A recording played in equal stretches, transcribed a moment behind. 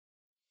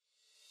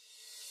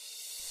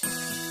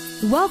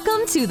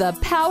Welcome to the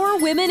Power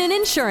Women in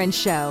Insurance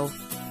Show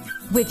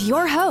with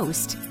your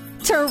host,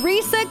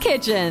 Teresa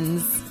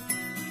Kitchens.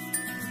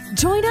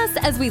 Join us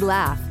as we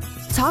laugh,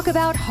 talk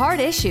about hard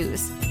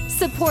issues,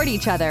 support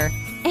each other,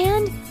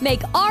 and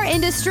make our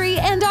industry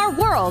and our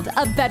world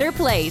a better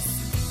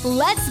place.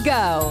 Let's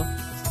go.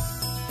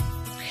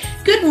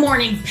 Good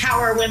morning,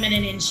 Power Women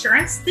in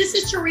Insurance. This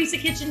is Teresa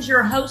Kitchens,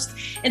 your host,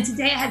 and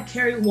today I have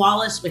Carrie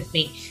Wallace with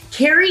me.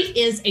 Carrie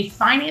is a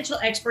financial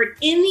expert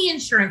in the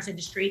insurance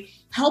industry,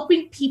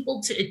 helping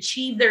people to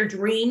achieve their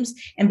dreams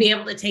and be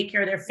able to take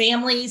care of their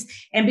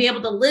families and be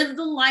able to live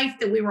the life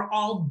that we were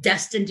all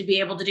destined to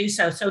be able to do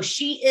so. So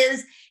she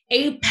is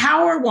a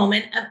power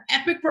woman of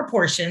epic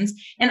proportions,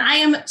 and I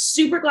am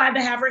super glad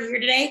to have her here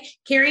today.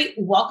 Carrie,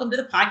 welcome to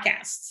the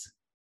podcast.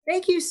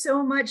 Thank you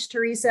so much,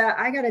 Teresa.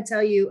 I got to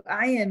tell you,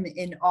 I am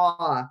in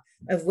awe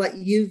of what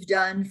you've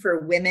done for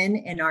women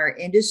in our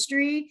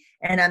industry,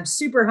 and I'm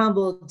super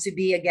humbled to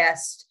be a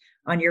guest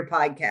on your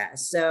podcast.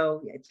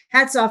 So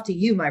hats off to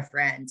you, my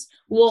friends.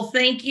 Well,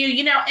 thank you.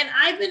 You know, and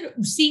I've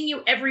been seeing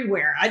you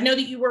everywhere. I know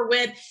that you were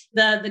with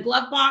the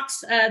Glove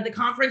Box, the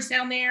conference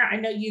down there. I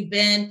know you've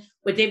been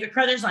with David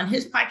Crothers on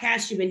his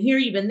podcast. You've been here,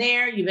 you've been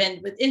there, you've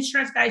been with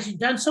insurance guys. You've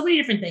done so many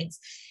different things.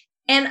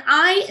 And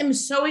I am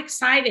so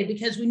excited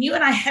because when you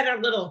and I had our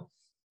little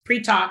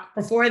pre-talk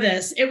before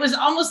this, it was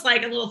almost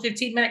like a little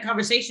 15-minute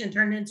conversation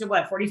turned into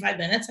 45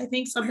 minutes, I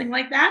think, something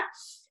like that.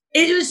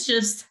 It was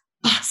just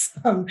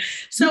awesome.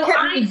 So you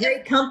kept me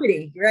great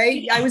company,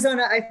 right?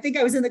 I think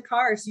I was in the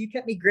car. So you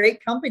kept me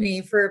great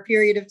company for a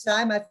period of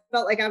time. I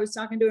felt like I was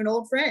talking to an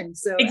old friend.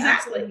 So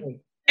exactly.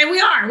 Absolutely. And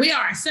we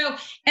are. So,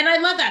 and I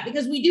love that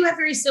because we do have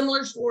very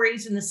similar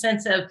stories in the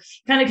sense of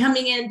kind of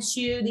coming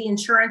into the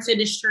insurance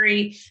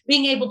industry,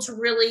 being able to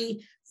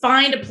really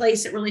find a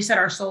place that really set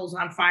our souls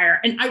on fire.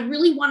 And I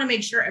really want to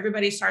make sure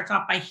everybody starts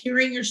off by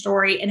hearing your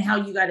story and how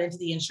you got into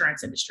the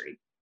insurance industry.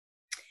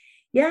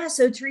 Yeah.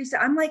 So Teresa,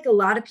 I'm like a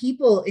lot of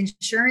people,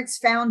 insurance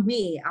found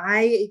me.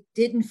 I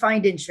didn't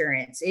find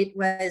insurance. It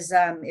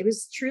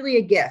was truly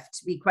a gift,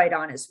 to be quite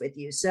honest with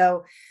you.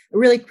 So a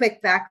really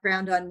quick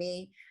background on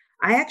me.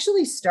 I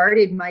actually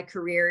started my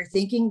career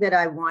thinking that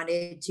I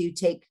wanted to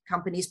take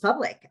companies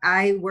public.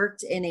 I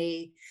worked in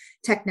a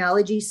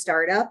technology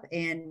startup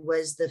and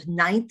was the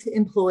 9th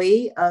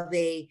employee of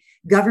a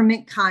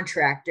government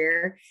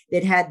contractor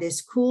that had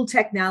this cool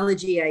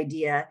technology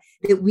idea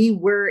that we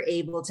were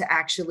able to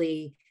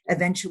actually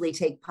eventually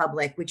take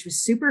public, which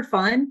was super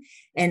fun.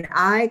 And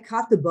I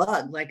caught the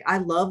bug. Like, I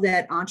love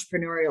that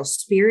entrepreneurial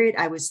spirit.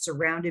 I was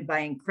surrounded by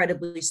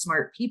incredibly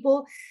smart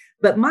people.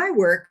 But my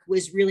work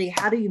was really,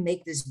 how do you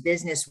make this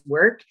business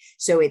work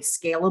so it's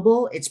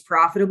scalable, it's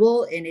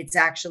profitable, and it's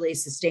actually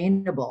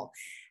sustainable?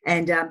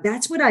 And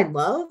that's what I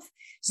love.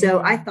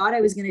 So I thought I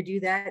was going to do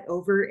that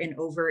over and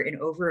over and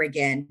over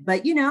again.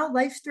 But, you know,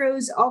 life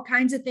throws all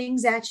kinds of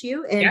things at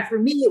you. And for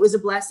me, it was a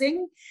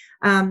blessing.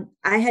 I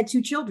had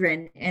 2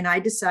 children, and I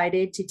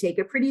decided to take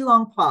a pretty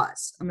long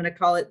pause. I'm going to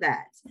call it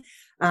that.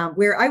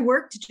 Where I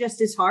worked just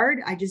as hard.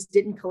 I just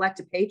didn't collect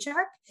a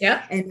paycheck.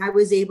 Yeah. And I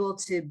was able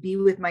to be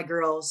with my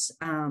girls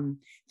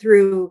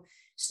through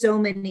so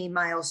many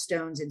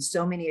milestones and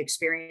so many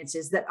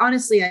experiences that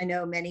honestly, I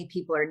know many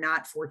people are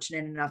not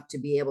fortunate enough to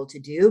be able to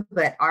do,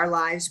 but our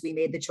lives, we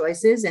made the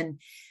choices and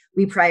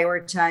we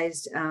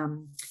prioritized,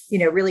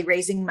 really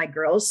raising my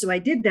girls. So I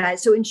did that.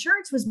 So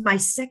insurance was my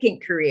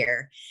second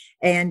career.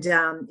 And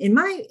in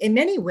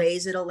many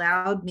ways, it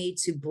allowed me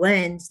to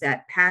blend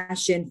that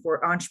passion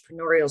for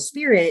entrepreneurial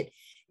spirit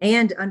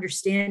and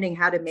understanding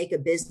how to make a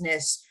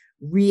business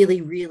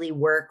really, really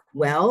work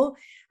well.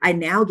 I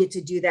now get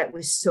to do that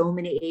with so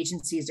many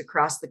agencies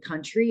across the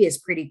country. Is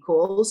pretty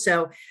cool.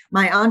 So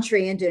my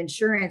entree into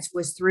insurance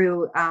was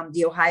through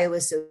the Ohio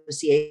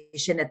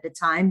Association. At the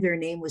time, their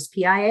name was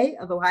PIA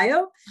of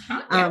Ohio.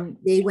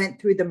 They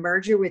went through the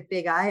merger with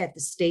Big I at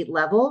the state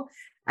level.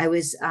 I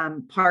was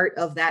part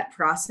of that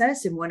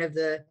process. And one of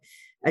the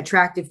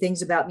attractive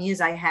things about me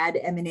is I had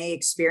M&A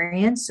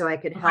experience, so I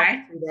could help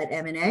through that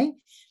M&A.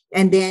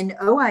 And then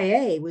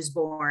OIA was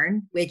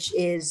born, which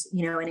is,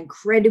 an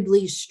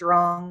incredibly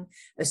strong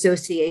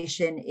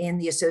association in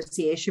the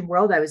association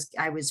world.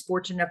 I was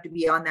fortunate enough to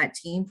be on that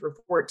team for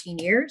 14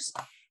 years.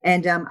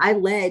 And I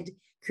led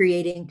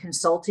creating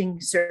consulting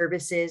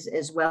services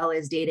as well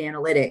as data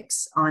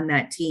analytics on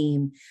that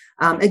team.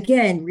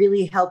 Again,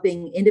 really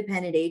helping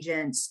independent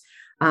agents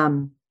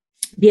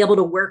be able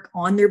to work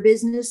on their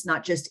business,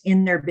 not just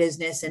in their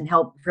business, and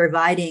help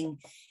providing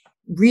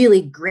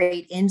really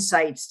great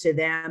insights to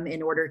them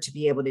in order to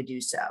be able to do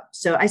so.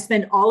 So I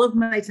spend all of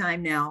my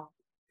time now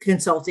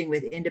consulting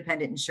with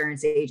independent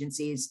insurance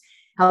agencies,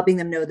 helping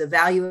them know the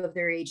value of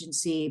their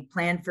agency,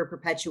 plan for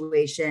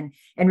perpetuation,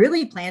 and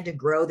really plan to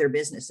grow their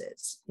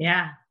businesses.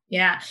 Yeah.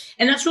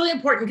 And that's really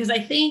important because I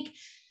think,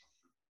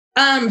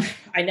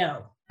 I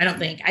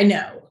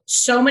know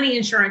so many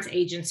insurance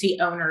agency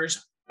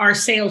owners are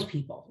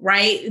salespeople,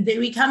 right?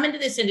 We come into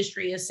this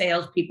industry as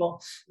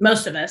salespeople,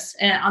 most of us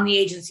on the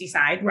agency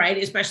side, right?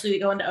 Especially we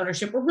go into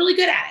ownership, we're really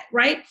good at it,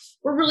 right?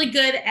 We're really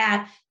good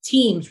at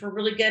teams. We're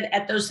really good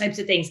at those types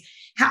of things.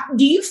 How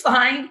do you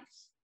find,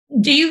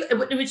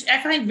 which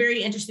I find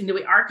very interesting that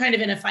we are kind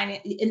of in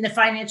the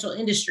financial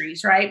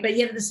industries, right? But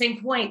yet at the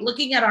same point,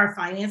 looking at our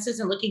finances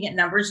and looking at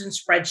numbers and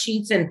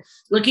spreadsheets and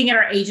looking at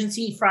our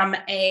agency from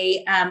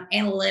a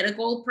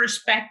analytical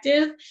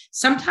perspective,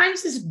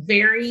 sometimes is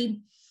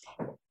very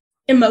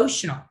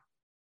emotional.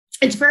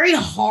 It's very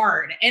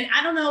hard. And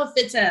I don't know if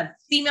it's a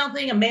female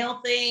thing, a male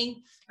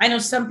thing. I know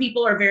some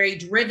people are very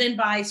driven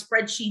by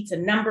spreadsheets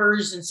and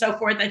numbers and so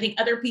forth. I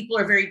think other people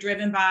are very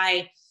driven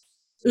by,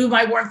 ooh,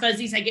 my warm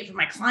fuzzies I get from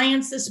my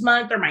clients this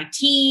month or my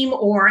team,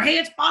 or hey,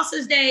 it's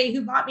boss's day,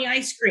 who bought me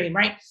ice cream,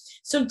 right?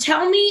 So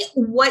tell me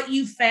what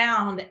you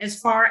found as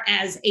far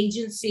as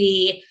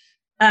agency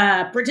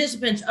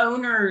participants,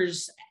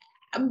 owners.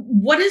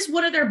 What is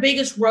one of their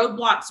biggest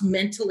roadblocks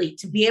mentally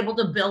to be able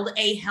to build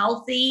a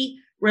healthy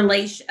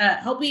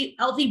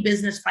healthy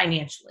business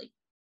financially?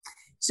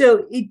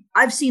 So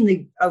I've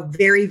seen a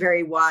very,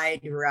 very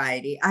wide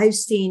variety. I've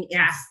seen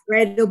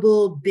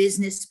incredible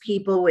business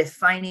people with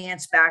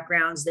finance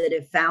backgrounds that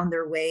have found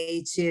their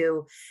way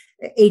to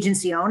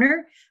agency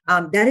owner.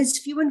 That is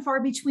few and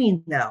far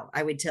between, though.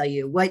 I would tell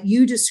you what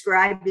you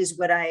described is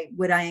what I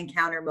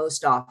encounter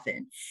most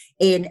often.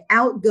 An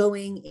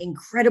outgoing,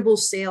 incredible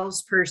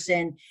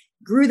salesperson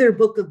grew their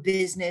book of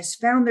business,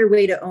 found their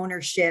way to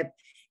ownership,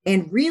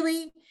 and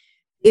really,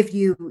 if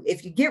you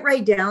get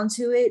right down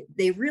to it,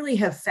 they really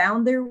have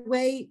found their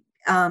way,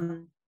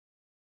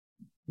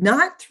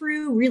 not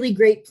through really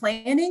great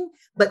planning,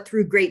 but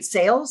through great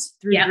sales,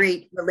 through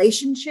great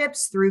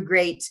relationships, through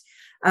great,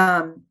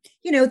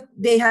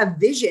 they have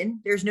vision.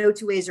 There's no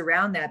two ways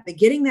around that. But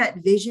getting that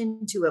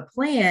vision to a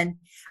plan,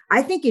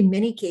 I think in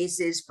many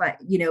cases,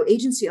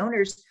 agency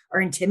owners are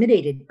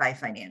intimidated by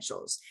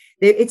financials.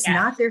 It's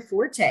not their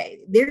forte.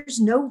 There's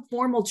no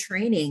formal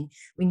training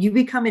when you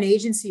become an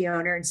agency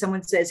owner and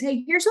someone says,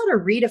 hey, here's how to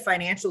read a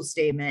financial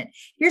statement.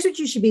 Here's what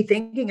you should be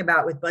thinking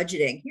about with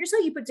budgeting. Here's how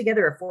you put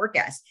together a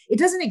forecast. It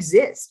doesn't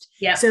exist.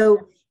 Yeah.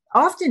 So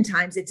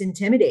oftentimes it's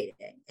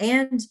intimidating.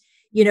 And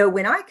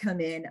when I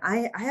come in,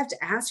 I have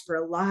to ask for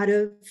a lot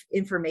of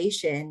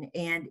information,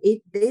 and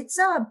it's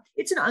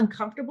an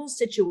uncomfortable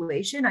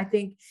situation. I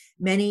think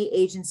many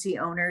agency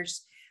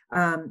owners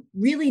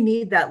really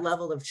need that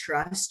level of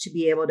trust to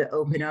be able to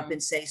open up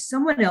and say,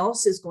 someone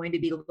else is going to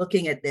be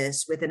looking at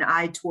this with an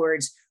eye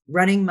towards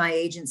running my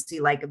agency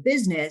like a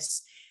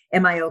business.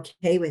 Am I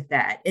okay with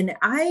that? And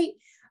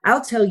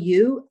I'll tell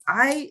you,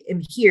 I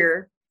am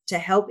here to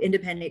help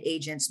independent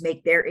agents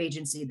make their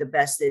agency the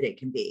best that it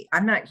can be.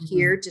 I'm not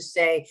here to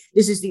say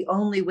this is the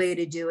only way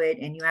to do it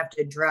and you have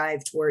to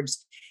drive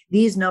towards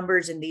these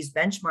numbers and these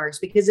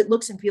benchmarks, because it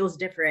looks and feels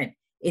different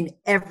in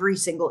every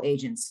single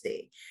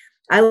agency.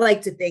 I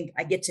like to think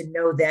I get to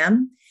know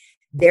them,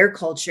 their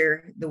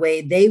culture, the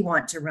way they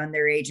want to run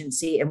their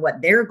agency and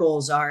what their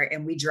goals are,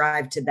 and we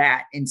drive to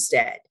that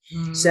instead.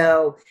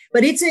 So,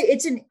 but it's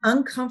an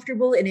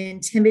uncomfortable and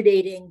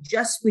intimidating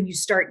just when you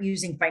start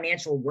using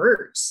financial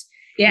words.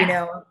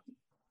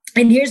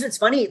 And here's what's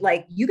funny,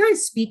 like you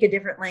guys speak a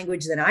different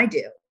language than I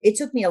do. It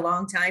took me a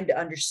long time to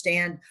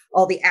understand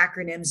all the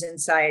acronyms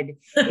inside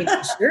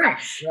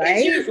insurance,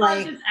 right? It's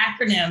like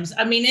acronyms.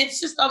 I mean, it's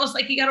just almost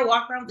like you got to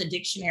walk around with a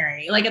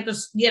dictionary, like at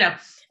this,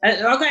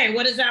 okay,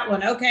 what is that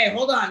one? Okay,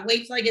 hold on,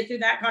 wait till I get through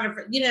that kind of,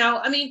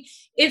 I mean,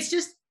 it's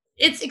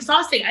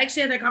exhausting. I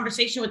actually had a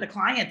conversation with a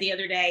client the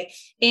other day,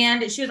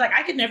 and she was like,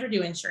 I could never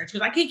do insurance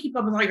because I can't keep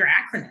up with all your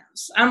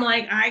acronyms. I'm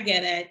like, I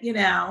get it,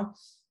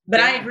 but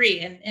I agree.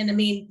 And I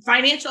mean,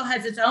 financial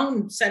has its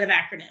own set of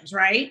acronyms,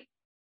 right?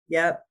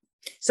 Yep.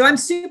 So I'm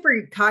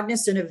super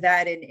cognizant of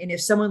that. And if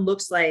someone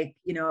looks like,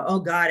 oh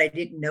God, I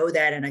didn't know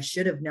that, and I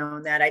should have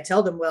known that, I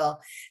tell them, well,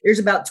 there's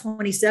about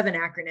 27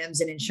 acronyms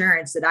in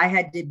insurance that I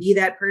had to be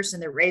that person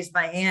that raised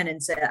my hand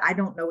and said, I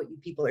don't know what you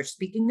people are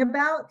speaking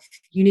about.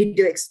 You need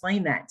to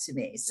explain that to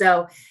me.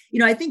 So,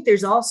 I think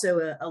there's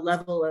also a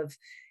level of,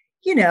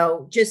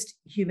 just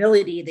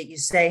humility that you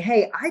say,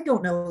 hey, I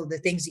don't know the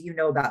things that you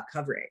know about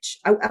coverage.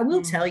 I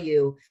will tell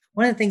you,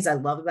 one of the things I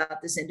love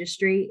about this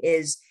industry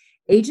is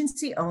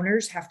agency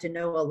owners have to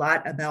know a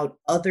lot about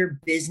other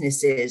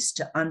businesses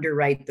to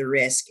underwrite the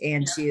risk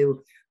and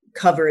to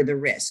cover the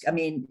risk. I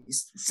mean,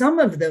 some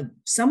of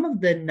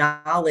the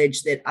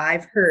knowledge that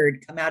I've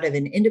heard come out of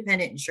an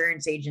independent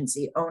insurance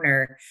agency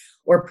owner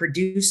or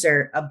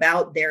producer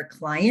about their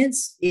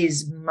clients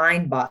is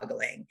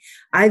mind-boggling.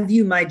 I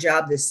view my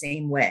job the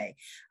same way.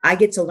 I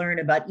get to learn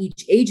about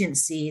each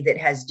agency that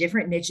has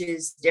different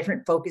niches,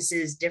 different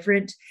focuses,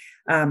 different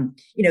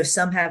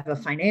some have a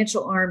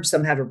financial arm,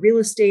 some have a real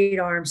estate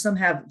arm, some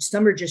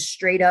are just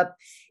straight up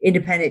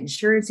independent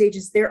insurance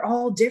agents. They're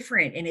all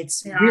different. And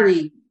it's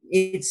really,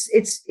 it's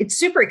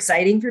super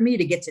exciting for me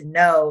to get to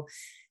know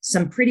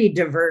some pretty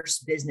diverse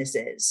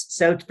businesses.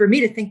 So for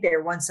me to think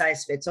they're one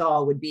size fits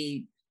all would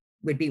be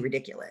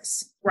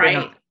ridiculous.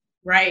 Right.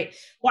 Right.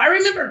 Well, I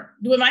remember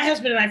when my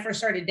husband and I first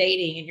started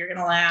dating, and you're going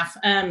to laugh.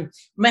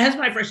 My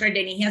husband and I first started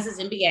dating, he has his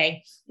MBA,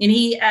 and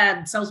he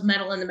sells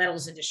metal in the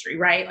metals industry,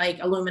 right? Like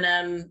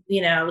aluminum,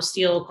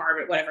 steel,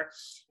 carbon, whatever.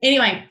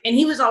 Anyway, and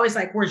he was always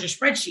like, where's your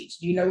spreadsheets?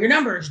 Do you know your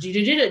numbers?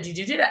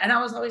 And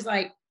I was always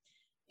like,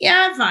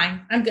 yeah, I'm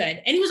fine. I'm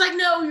good. And he was like,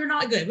 no, you're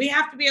not good. We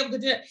have to be able to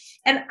do it.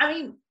 And I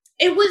mean,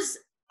 it was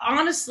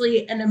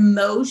honestly an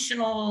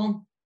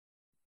emotional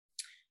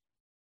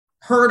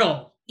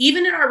hurdle,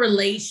 even in our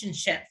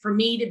relationship, for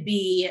me to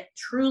be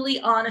truly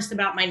honest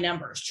about my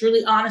numbers,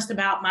 truly honest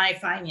about my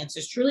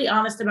finances, truly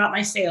honest about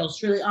my sales,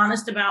 truly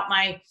honest about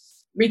my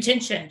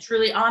retention,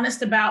 truly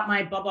honest about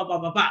my blah, blah, blah,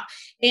 blah, blah.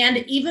 And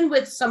even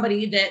with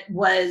somebody that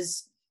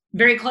was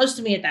very close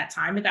to me at that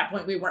time, at that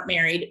point, we weren't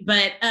married,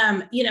 but,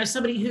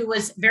 somebody who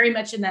was very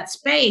much in that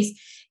space.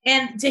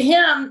 And to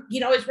him,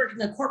 he's working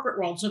in the corporate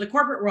world. So the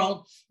corporate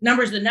world,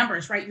 numbers are the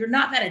numbers, right? You're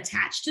not that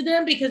attached to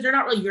them because they're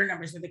not really your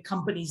numbers. They're the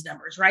company's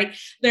numbers, right?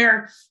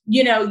 They're,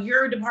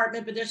 your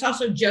department, but there's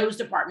also Joe's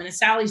department and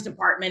Sally's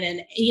department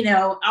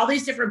and, all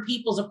these different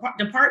people's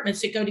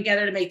departments that go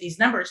together to make these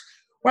numbers.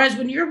 Whereas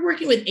when you're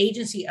working with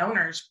agency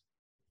owners,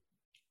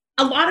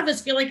 a lot of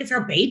us feel like it's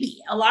our baby.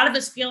 A lot of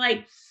us feel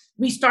like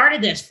we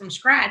started this from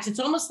scratch. It's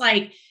almost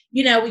like,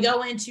 we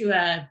go into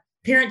a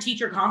parent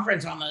teacher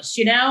conference almost,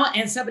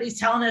 and somebody's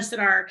telling us that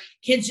our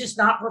kid's just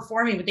not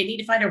performing, but they need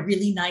to find a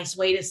really nice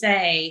way to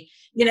say,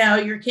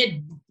 your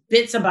kid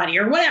bit somebody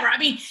or whatever. I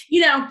mean,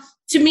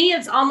 to me,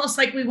 it's almost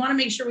like we want to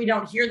make sure we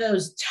don't hear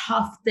those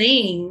tough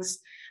things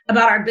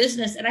about our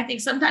business. And I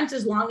think sometimes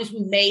as long as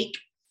we make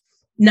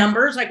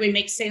numbers, like we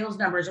make sales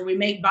numbers or we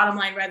make bottom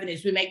line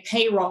revenues, we make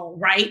payroll,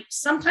 right?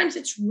 Sometimes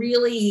it's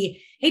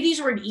really, hey,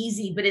 these weren't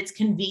easy, but it's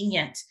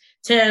convenient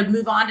to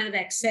move on to the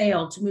next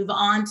sale, to move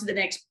on to the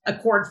next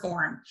accord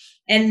form,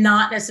 and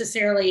not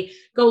necessarily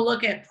go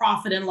look at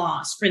profit and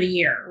loss for the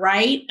year,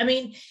 right? I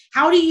mean,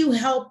 how do you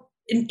help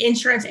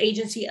insurance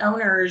agency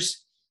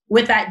owners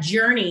with that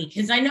journey?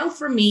 Because I know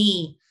for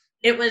me,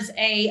 it was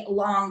a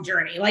long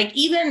journey. Like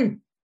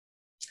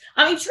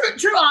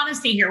true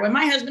honesty here. When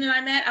my husband and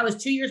I met, I was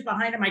 2 years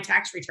behind on my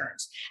tax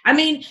returns. I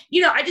mean,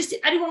 I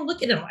didn't want to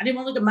look at them. I didn't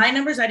want to look at my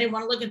numbers. I didn't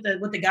want to look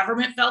at what the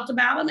government felt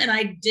about them. And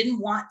I didn't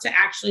want to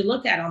actually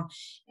look at them.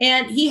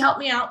 And he helped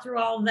me out through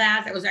all of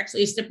that. That was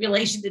actually a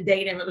stipulation to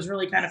date him. It was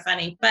really kind of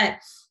funny, but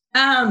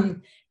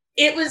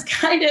it was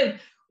kind of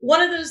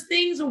one of those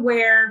things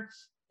where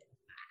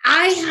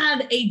I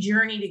had a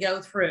journey to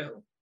go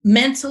through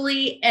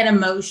mentally and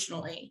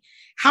emotionally.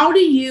 How do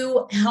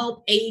you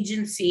help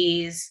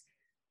agencies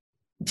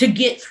to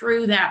get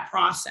through that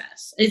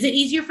process? Is it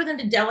easier for them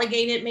to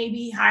delegate it,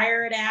 maybe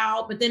hire it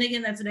out? But then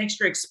again, that's an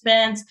extra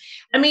expense.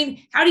 I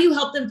mean, how do you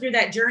help them through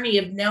that journey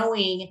of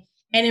knowing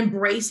and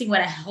embracing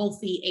what a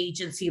healthy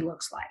agency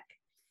looks like?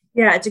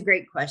 Yeah, it's a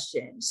great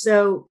question.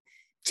 So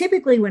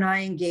typically when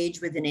I engage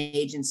with an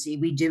agency,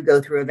 we do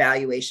go through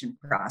evaluation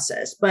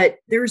process, but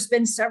there's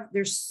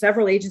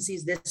several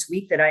agencies this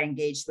week that I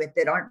engaged with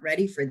that aren't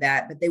ready for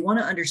that, but they want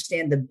to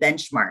understand the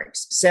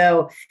benchmarks.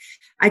 So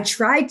I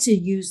try to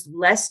use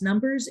less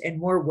numbers and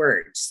more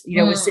words.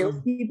 With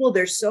salespeople,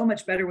 they're so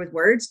much better with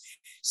words.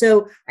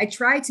 So I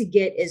try to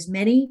get as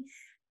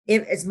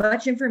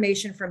much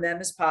information from them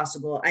as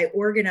possible. I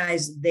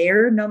organize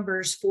their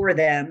numbers for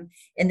them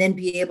and then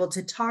be able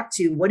to talk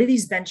to, what do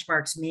these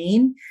benchmarks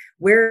mean?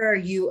 Where are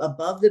you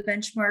above the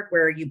benchmark?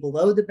 Where are you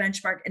below the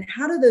benchmark? And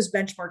how do those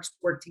benchmarks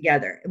work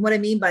together? And what I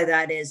mean by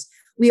that is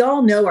we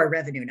all know our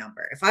revenue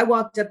number. If I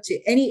walked up to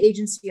any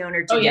agency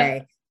owner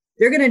today,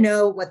 they're going to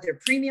know what their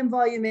premium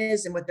volume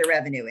is and what their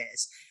revenue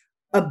is.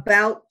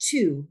 About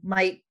two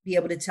might be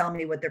able to tell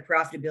me what their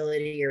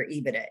profitability or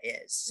EBITDA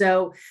is.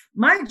 So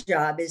my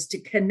job is to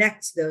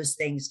connect those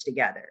things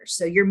together.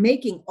 So you're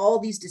making all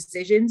these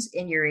decisions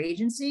in your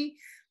agency.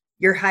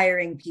 You're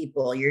hiring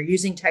people, you're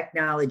using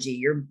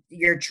technology,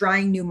 you're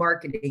trying new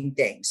marketing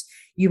things.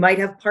 You might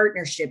have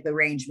partnership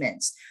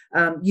arrangements.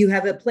 You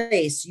have a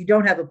place, you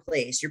don't have a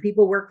place. Your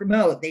people work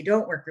remote, they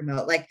don't work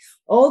remote. Like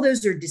all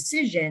those are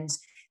decisions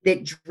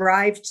that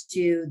drive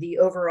to the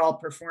overall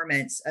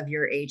performance of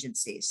your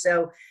agency.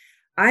 So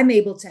I'm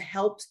able to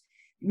help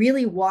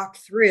really walk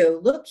through,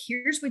 look,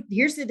 here's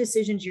the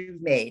decisions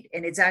you've made,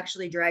 and it's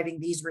actually driving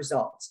these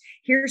results.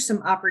 Here's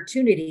some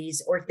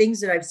opportunities or things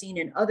that I've seen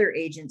in other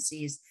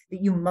agencies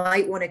that you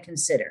might want to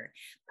consider.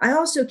 I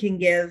also can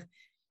give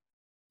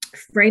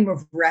frame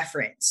of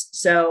reference.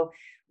 So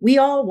we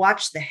all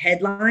watch the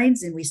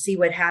headlines and we see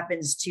what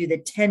happens to the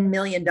 $10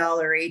 million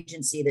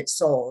agency that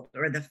sold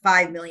or the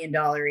 $5 million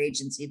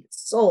agency that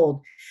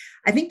sold.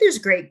 I think there's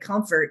great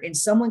comfort in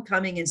someone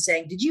coming and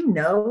saying, did you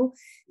know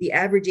the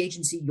average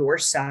agency your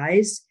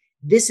size,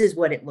 this is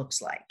what it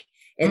looks like.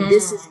 And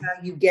this is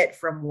how you get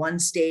from one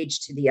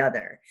stage to the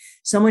other.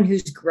 Someone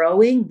who's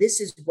growing,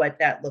 this is what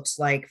that looks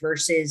like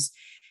versus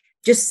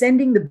just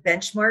sending the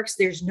benchmarks.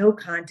 There's no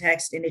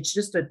context and it's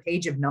just a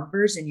page of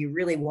numbers and you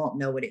really won't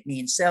know what it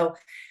means. So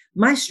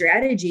my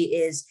strategy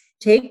is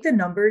take the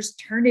numbers,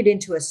 turn it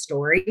into a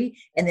story,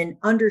 and then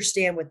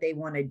understand what they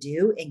want to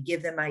do and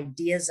give them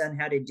ideas on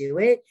how to do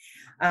it.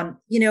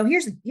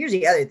 Here's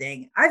the other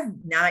thing. I've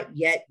not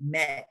yet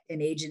met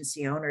an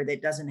agency owner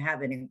that doesn't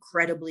have an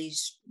incredibly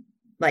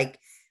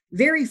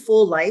very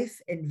full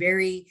life and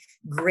very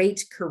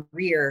great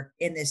career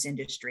in this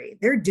industry.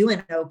 They're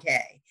doing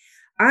okay.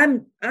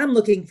 I'm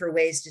looking for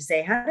ways to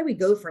say, how do we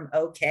go from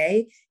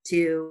okay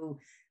to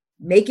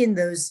making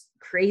those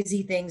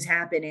crazy things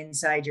happen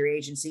inside your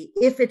agency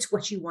if it's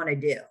what you want to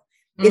do?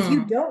 If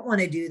you don't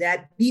want to do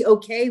that, be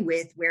okay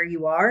with where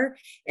you are,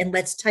 and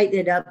let's tighten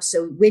it up.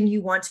 So when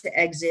you want to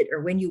exit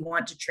or when you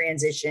want to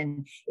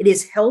transition, it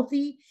is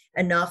healthy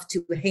enough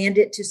to hand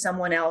it to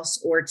someone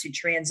else or to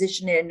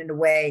transition it in a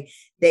way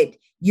that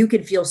you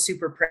can feel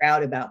super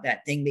proud about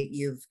that thing that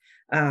you've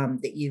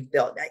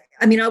built.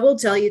 I will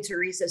tell you,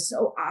 Teresa,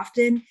 so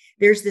often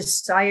there's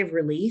this sigh of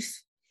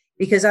relief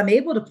because I'm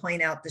able to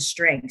point out the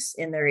strengths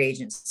in their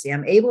agency.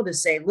 I'm able to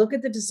say, look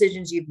at the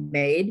decisions you've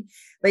made,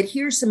 but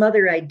here's some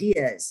other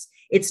ideas.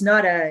 It's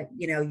not a,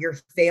 you're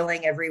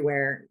failing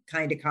everywhere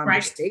kind of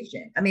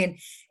conversation. Right.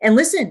 And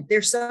listen,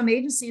 there's some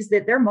agencies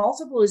that their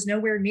multiple is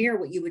nowhere near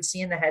what you would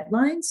see in the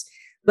headlines,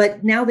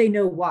 but now they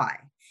know why.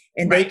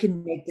 And They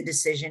can make the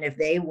decision if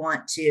they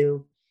want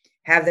to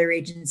have their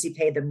agency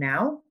pay them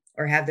now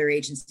or have their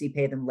agency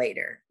pay them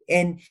later.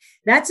 And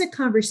that's a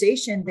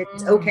conversation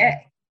that's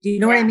okay. Do you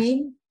know what I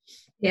mean?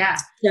 Yeah.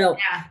 So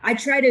I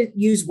try to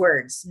use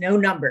words, no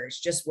numbers,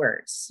 just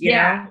words. You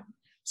know?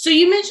 So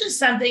you mentioned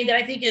something that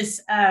I think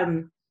is,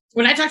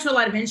 when I talk to a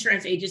lot of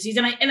insurance agencies,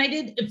 and I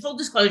did, full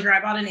disclosure,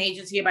 I bought an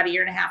agency about 1.5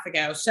 years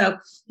ago. So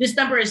this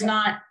number is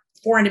not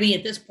foreign to me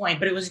at this point,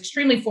 but it was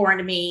extremely foreign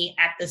to me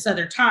at this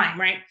other time.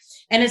 Right.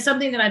 And it's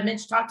something that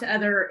I've talked to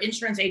other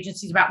insurance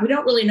agencies about. We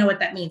don't really know what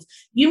that means.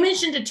 You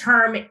mentioned a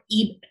term,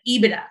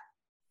 EBITDA.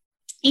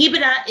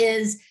 EBITDA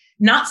is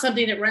not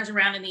something that runs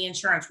around in the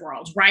insurance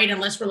world, right?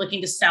 Unless we're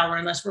looking to sell or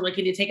unless we're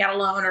looking to take out a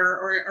loan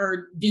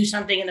or do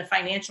something in the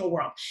financial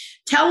world.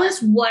 Tell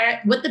us what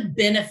the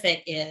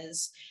benefit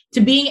is to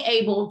being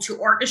able to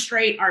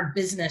orchestrate our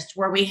business to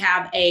where we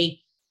have a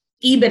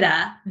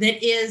EBITDA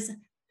that is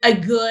a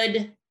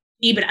good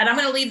EBITDA. And I'm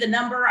going to leave the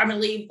number. I'm going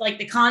to leave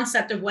the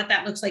concept of what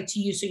that looks like to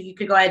you so you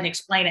could go ahead and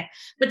explain it.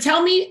 But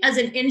tell me, as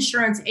an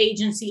insurance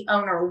agency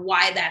owner,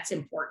 why that's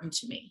important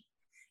to me.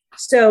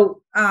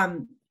 So,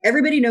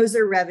 everybody knows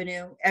their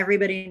revenue.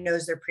 Everybody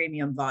knows their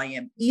premium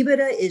volume.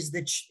 EBITDA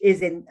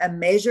is a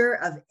measure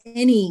of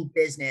any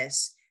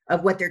business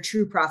of what their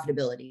true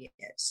profitability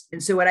is.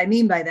 And so what I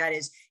mean by that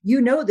is,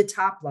 the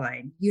top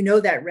line,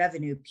 that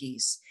revenue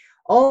piece,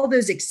 all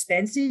those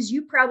expenses,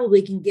 you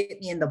probably can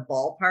get me in the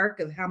ballpark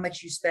of how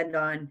much you spend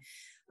on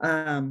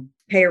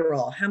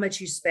payroll, how much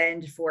you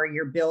spend for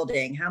your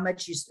building,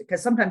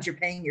 because sometimes you're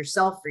paying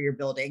yourself for your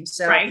building.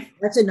 So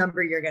That's a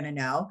number you're going to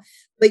know,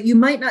 but you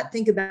might not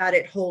think about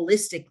it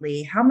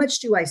holistically. How much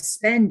do I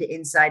spend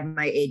inside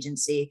my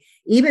agency?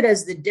 EBITDA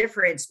is the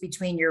difference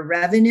between your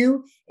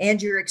revenue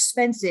and your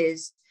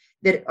expenses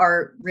that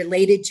are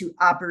related to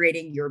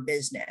operating your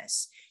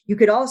business. You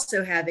could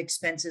also have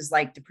expenses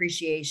like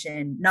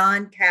depreciation,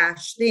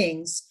 non-cash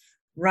things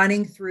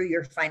running through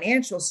your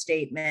financial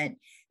statement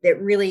that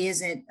really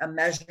isn't a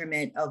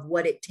measurement of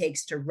what it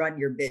takes to run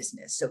your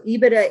business. So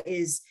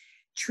EBITDA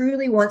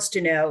truly wants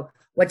to know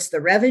what's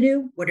the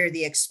revenue, what are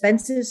the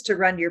expenses to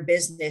run your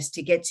business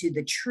to get to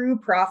the true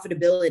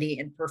profitability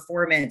and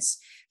performance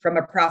from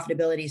a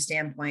profitability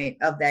standpoint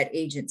of that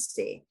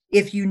agency.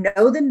 If you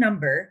know the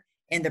number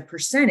and the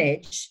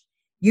percentage,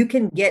 you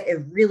can get a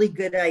really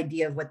good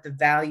idea of what the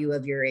value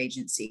of your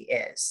agency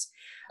is.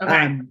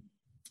 Okay.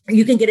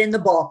 You can get in the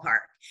ballpark.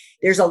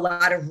 There's a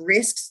lot of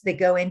risks that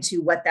go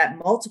into what that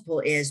multiple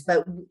is,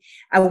 but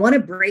I want to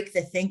break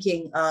the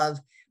thinking of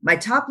my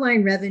top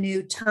line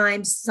revenue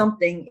times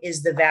something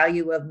is the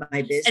value of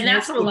my business. And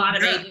that's what a lot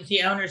of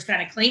agency owners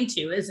kind of cling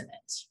to, isn't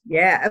it?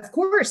 Yeah, of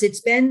course.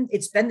 It's been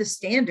the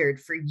standard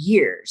for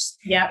years.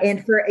 Yeah.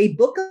 And for a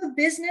book of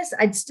business,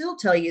 I'd still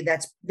tell you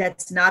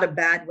that's not a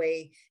bad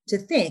way to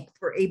think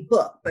for a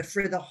book, but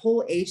for the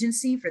whole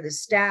agency, for the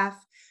staff,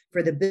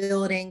 for the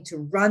building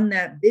to run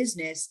that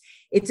business,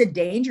 it's a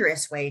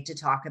dangerous way to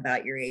talk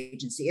about your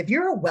agency. If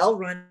you're a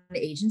well-run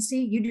agency,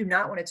 you do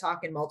not want to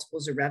talk in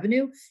multiples of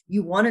revenue.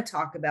 You want to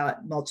talk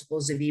about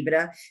multiples of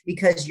EBITDA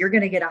because you're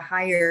going to get a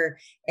higher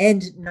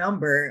end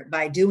number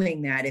by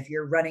doing that. If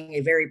you're running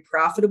a very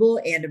profitable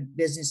and a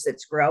business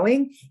that's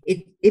growing,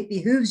 it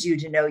behooves you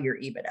to know your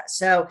EBITDA.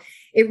 So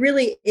it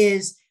really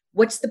is,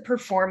 what's the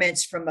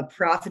performance from a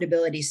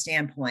profitability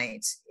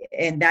standpoint?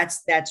 And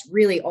that's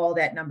really all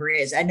that number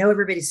is. I know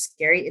everybody's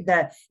scary.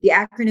 The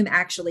acronym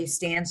actually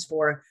stands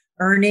for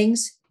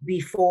earnings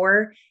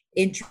before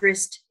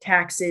interest,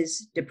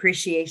 taxes,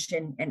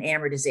 depreciation, and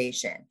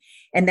amortization.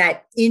 And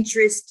that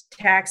interest,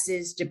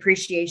 taxes,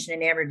 depreciation,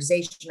 and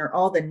amortization are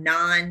all the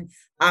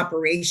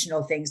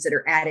non-operational things that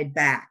are added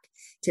back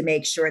to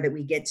make sure that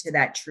we get to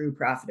that true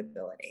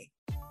profitability.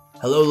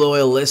 Hello,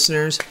 loyal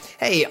listeners.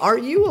 Hey, are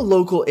you a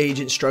local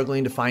agent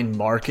struggling to find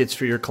markets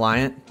for your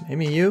client?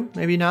 Maybe you,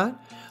 maybe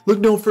not. Look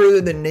no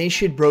further than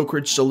Nation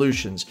Brokerage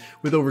Solutions.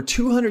 With over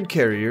 200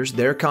 carriers,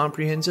 their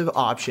comprehensive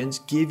options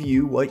give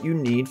you what you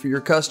need for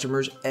your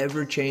customers'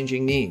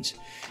 ever-changing needs.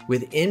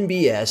 With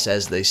NBS,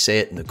 as they say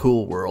it in the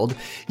cool world,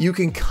 you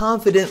can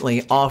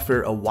confidently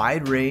offer a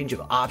wide range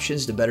of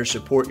options to better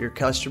support your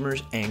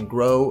customers and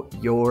grow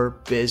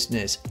your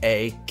business,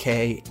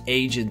 aka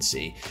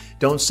agency.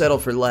 Don't settle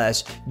for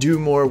less. Do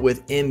more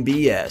with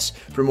NBS.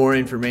 For more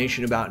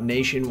information about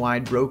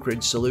nationwide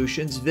brokerage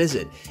solutions,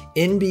 visit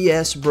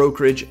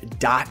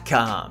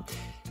nbsbrokerage.com.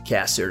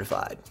 CAS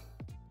certified.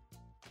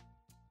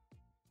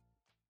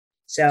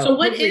 So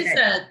what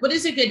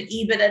is a good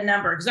EBITDA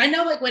number? Because I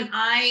know, like, when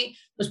I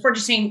was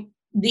purchasing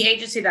the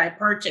agency that I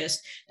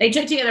purchased, they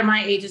took together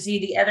my agency,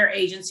 the other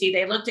agency,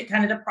 they looked at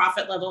kind of the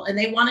profit level, and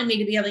they wanted me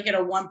to be able to get a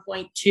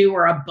 1.2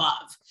 or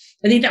above.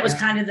 I think that was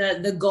kind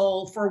of the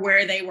goal for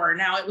where they were.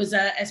 Now, it was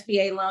a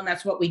SBA loan.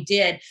 That's what we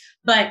did.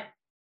 But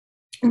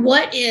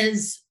what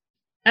is,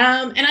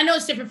 and I know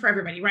it's different for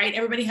everybody, right?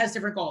 Everybody has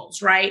different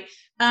goals, right?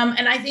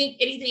 And I think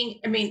anything,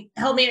 I mean,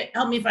 help me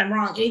if I'm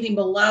wrong. Anything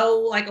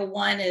below like a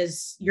 1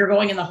 is you're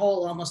going in the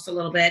hole almost a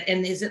little bit.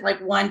 And is it like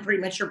 1 pretty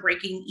much you're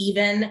breaking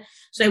even?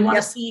 So they want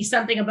to see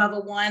something above a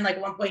 1,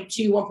 like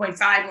 1.2, 1.5,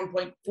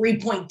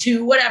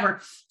 1.3.2,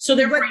 whatever. So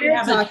they're going to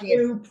have a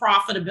true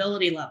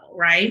profitability level,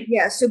 right?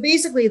 Yeah. So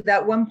basically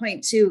that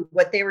 1.2,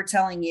 what they were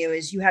telling you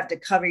is you have to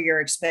cover your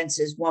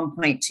expenses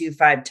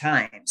 1.25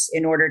 times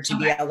in order to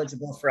be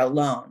eligible for a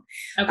loan.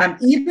 Okay.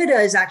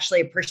 EBITDA is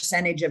actually a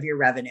percentage of your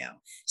revenue.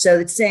 So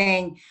it's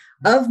saying,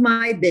 of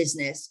my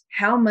business,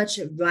 how much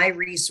of my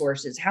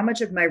resources, how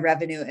much of my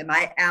revenue am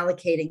I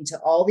allocating to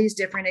all these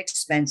different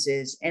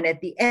expenses? And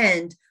at the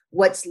end,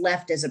 what's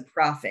left as a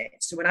profit?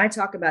 So when I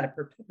talk about a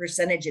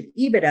percentage of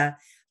EBITDA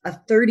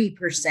of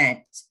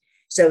 30%,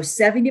 so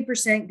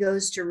 70%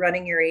 goes to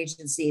running your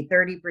agency,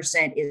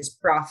 30% is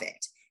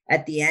profit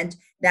at the end.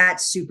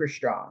 That's super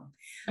strong.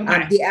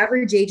 Okay. The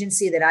average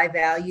agency that I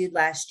valued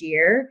last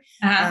year,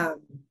 I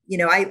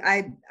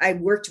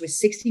worked with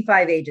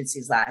 65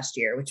 agencies last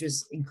year, which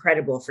was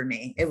incredible for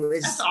me. It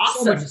was That's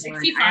awesome. So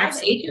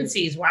 65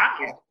 agencies. Wow.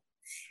 Yeah.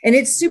 And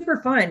it's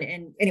super fun.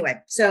 And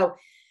anyway, so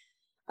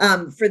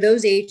for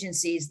those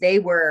agencies, they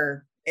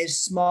were as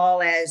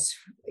small as,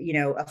 a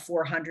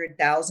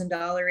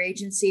 $400,000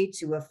 agency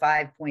to a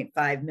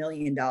 $5.5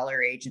 million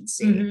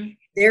agency. Mm-hmm.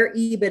 Their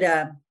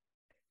EBITDA,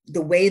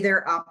 the way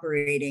they're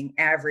operating,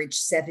 average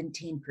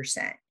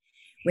 17%.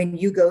 When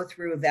you go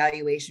through a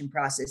valuation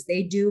process,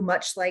 they do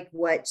much like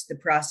what the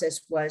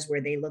process was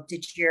where they looked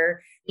at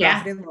your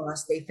profit and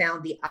loss. They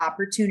found the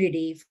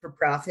opportunity for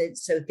profit.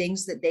 So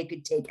things that they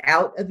could take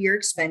out of your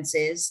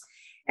expenses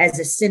as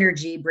a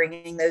synergy,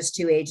 bringing those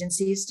two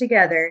agencies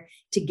together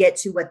to get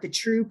to what the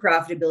true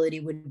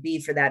profitability would be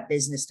for that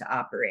business to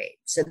operate.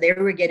 So they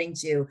were getting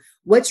to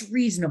what's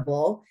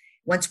reasonable.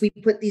 Once we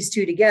put these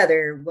two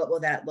together, what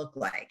will that look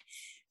like?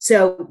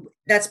 So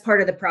that's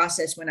part of the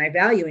process. When I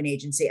value an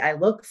agency, I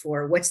look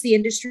for what's the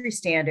industry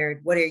standard?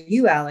 What are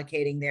you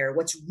allocating there?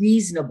 What's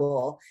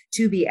reasonable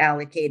to be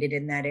allocated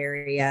in that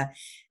area?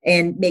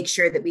 And make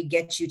sure that we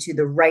get you to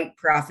the right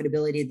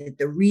profitability that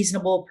the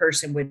reasonable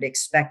person would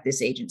expect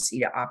this agency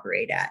to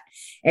operate at.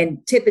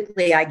 And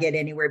typically I get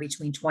anywhere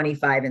between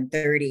 25 and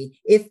 30,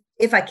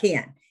 if I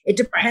can. It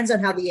depends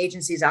on how the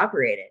agency's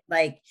operated.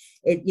 Like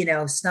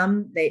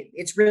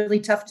it's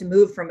really tough to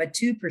move from a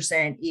 2%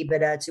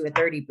 EBITDA to a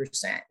 30%.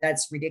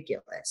 That's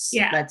ridiculous.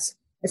 Yeah.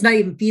 It's not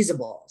even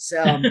feasible.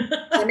 So does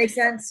that make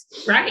sense?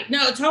 Right.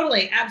 No,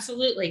 totally.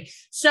 Absolutely.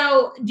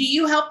 So do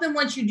you help them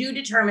once you do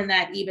determine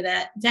that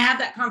EBITDA to have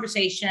that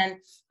conversation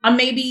on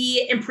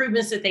maybe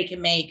improvements that they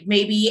can make,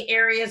 maybe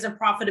areas of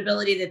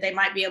profitability that they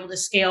might be able to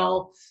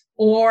scale,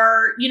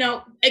 or,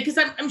 because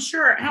I'm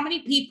sure how many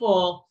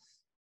people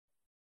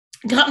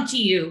come to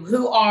you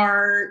who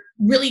are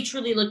really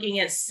truly looking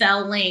at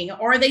selling,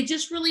 or are they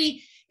just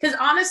really, because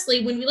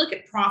honestly, when we look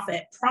at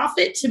profit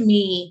to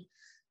me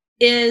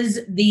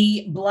is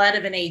the blood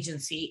of an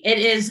agency. It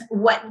is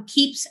what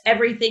keeps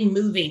everything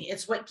moving.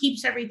 It's what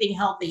keeps everything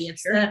healthy.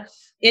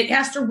 It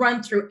has to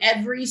run through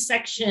every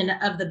section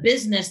of the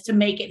business to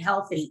make it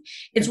healthy.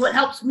 It's what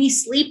helps me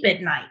sleep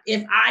at night.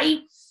 If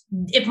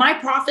my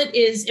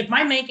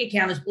bank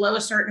account is below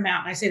a certain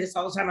amount, and I say this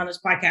all the time on this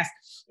podcast,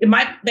 if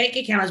my bank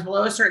account is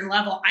below a certain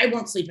level, I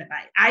won't sleep at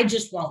night. I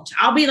just won't.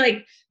 I'll be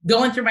like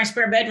going through my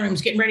spare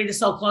bedrooms, getting ready to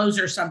sell clothes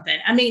or something.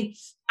 I mean,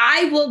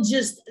 I will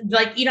just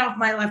eat off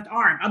my left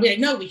arm. I'll be like,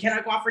 no, we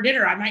cannot go out for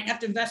dinner. I might have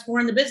to invest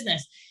more in the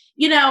business.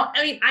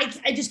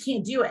 I just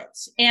can't do it.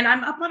 And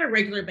I'm up on a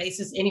regular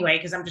basis anyway,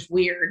 because I'm just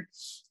weird.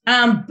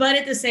 But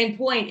at the same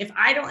point, if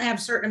I don't have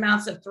certain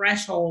amounts of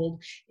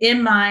threshold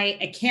in my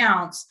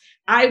accounts,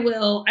 I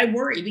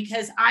worry,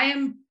 because I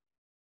am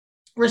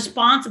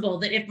responsible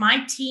that if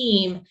my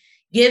team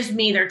gives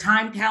me their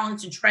time,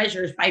 talents, and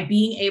treasures by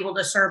being able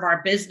to serve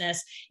our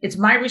business, it's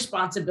my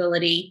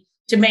responsibility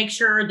to make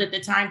sure that the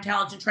time,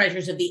 talents, and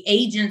treasures of the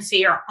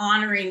agency are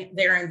honoring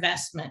their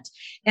investment.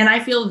 And I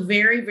feel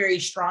very, very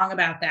strong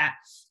about that.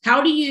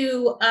 How do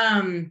you,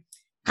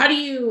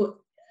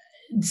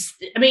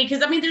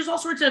 there's all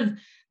sorts of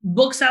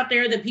books out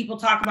there that people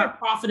talk about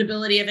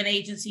profitability of an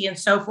agency and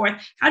so forth.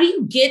 How do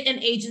you get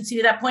an agency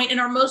to that point? And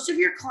are most of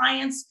your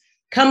clients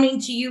coming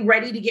to you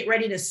ready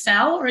to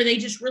sell, or they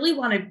just really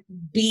want to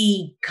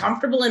be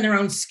comfortable in their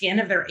own skin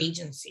of their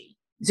agency?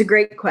 It's a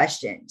great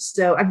question.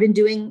 So I've been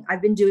doing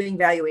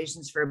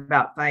valuations for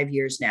about 5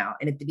 years now.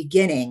 And at the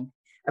beginning,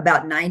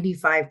 about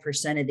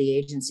 95% of the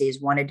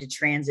agencies wanted to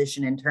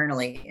transition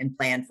internally and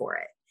plan for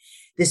it.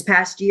 This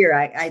past year,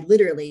 I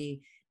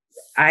literally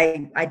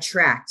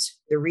tracked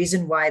the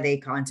reason why they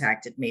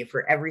contacted me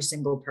for every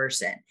single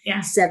person. Yeah.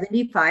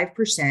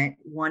 75%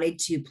 wanted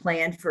to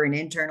plan for an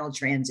internal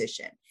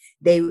transition.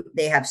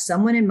 They have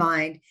someone in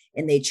mind,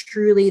 and they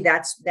truly,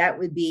 that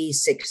would be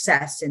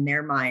success in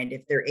their mind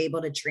if they're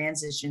able to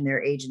transition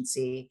their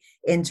agency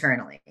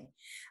internally.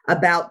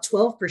 About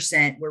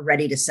 12% were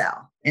ready to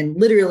sell, and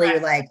literally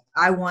like,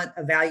 I want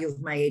a value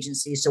of my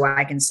agency so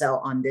I can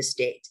sell on this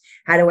date.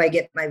 How do I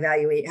get my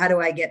value? How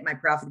do I get my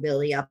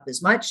profitability up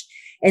as much?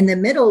 And the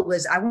middle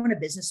was, I want a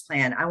business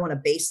plan. I want a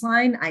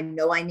baseline. I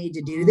know I need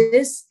to do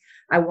this.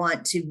 I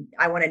want to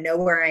know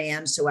where I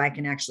am so I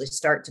can actually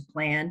start to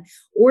plan.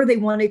 Or they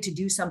wanted to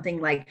do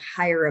something like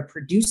hire a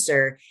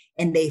producer,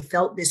 and they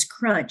felt this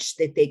crunch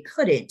that they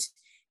couldn't.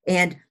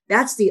 And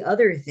that's the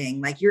other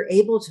thing, like, you're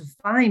able to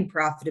find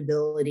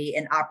profitability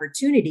and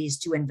opportunities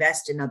to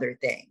invest in other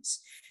things.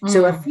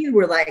 So a few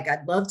were like,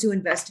 I'd love to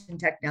invest in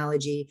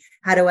technology.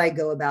 How do I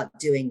go about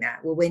doing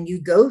that? Well, when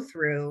you go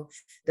through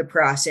the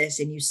process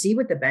and you see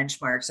what the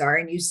benchmarks are,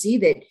 and you see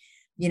that,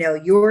 you know,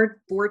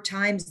 you're 4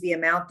 times the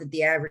amount that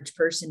the average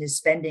person is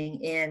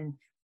spending in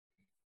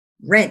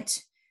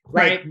rent,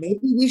 like,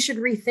 maybe we should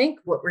rethink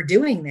what we're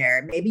doing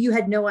there. Maybe you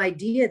had no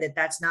idea that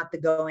that's not the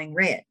going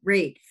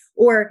rate.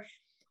 Or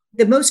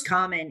the most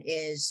common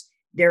is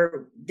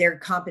their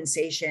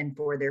compensation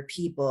for their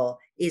people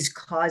is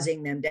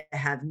causing them to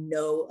have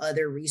no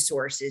other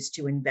resources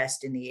to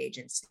invest in the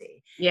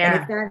agency. Yeah.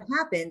 And if that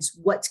happens,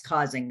 what's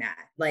causing that?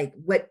 Like,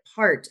 what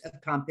part of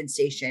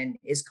compensation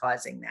is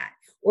causing that?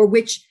 Or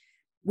which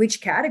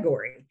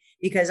category?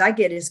 Because I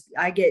get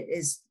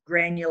as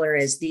granular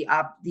as the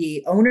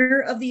owner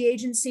of the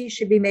agency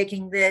should be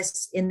making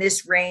this in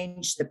this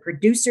range, the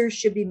producer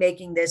should be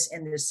making this,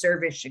 and the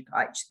service should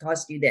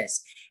cost you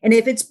this. And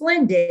if it's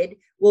blended,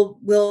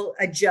 we'll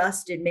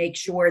adjust and make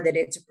sure that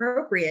it's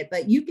appropriate.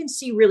 But you can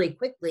see really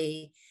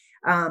quickly,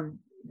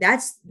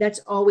 that's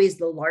always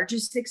the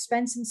largest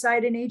expense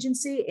inside an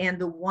agency, and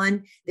the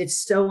one that's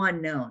so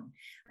unknown.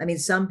 I mean,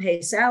 some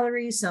pay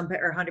salaries, some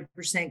are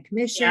 100%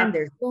 commission,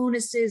 There's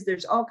bonuses,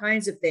 there's all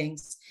kinds of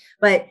things,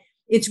 but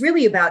it's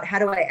really about, how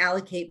do I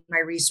allocate my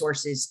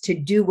resources to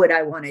do what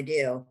I want to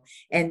do?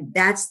 And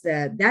that's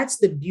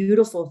the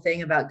beautiful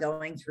thing about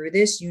going through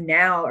this. You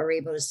now are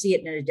able to see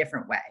it in a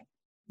different way.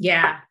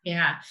 Yeah.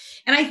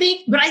 And I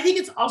think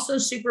it's also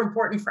super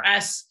important for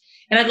us.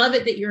 And I love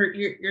it that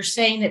you're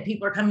saying that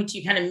people are coming to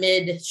you kind of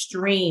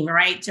midstream,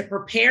 right, to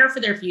prepare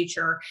for their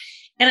future.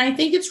 And I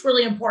think it's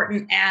really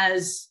important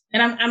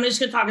and I'm just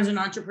going to talk as an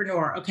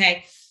entrepreneur.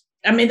 Okay.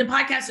 I mean, the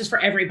podcast is for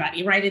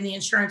everybody, right, in the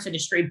insurance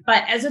industry.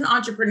 But as an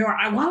entrepreneur,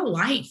 I want a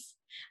life.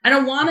 I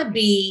don't want to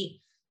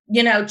be,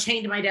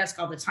 chained to my desk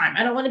all the time.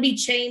 I don't want to be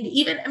chained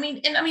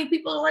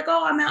people are like,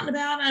 oh, I'm out and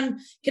about. I'm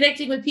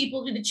connecting with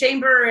people to the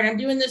chamber, and I'm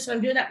doing this and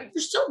I'm doing that. But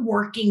you're still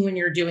working when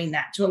you're doing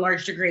that to a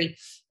large degree.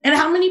 And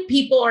how many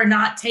people are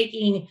not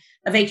taking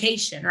a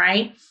vacation,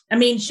 right? I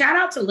mean, shout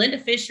out to Linda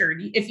Fisher.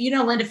 If you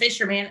know Linda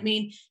Fisher, man, I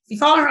mean, if you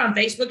follow her on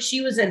Facebook,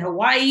 she was in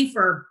Hawaii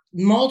for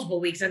multiple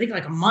weeks, I think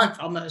like a month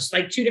almost,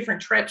 like 2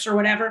 different trips or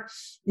whatever.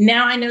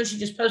 Now I know she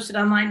just posted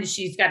online that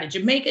she's got a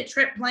Jamaica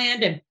trip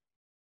planned. And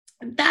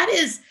that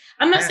is,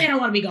 I'm not saying I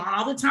want to be gone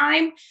all the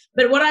time,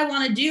 but what I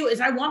want to do is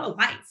I want a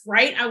life,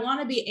 right? I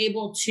want to be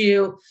able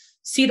to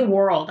see the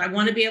world. I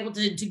want to be able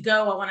to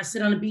go. I want to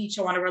sit on the beach.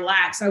 I want to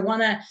relax. I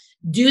want to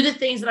do the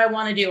things that I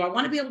want to do. I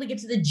want to be able to get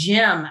to the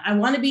gym. I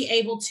want to be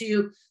able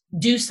to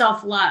do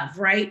self-love,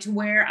 right? To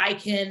where I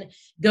can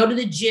go to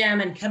the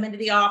gym and come into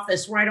the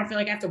office where I don't feel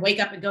like I have to wake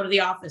up and go to the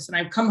office, and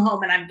I come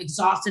home and I'm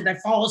exhausted. I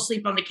fall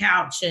asleep on the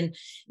couch and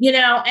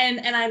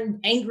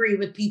I'm angry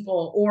with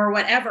people or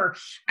whatever.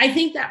 I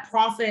think that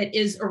profit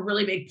is a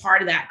really big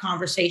part of that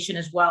conversation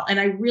as well. And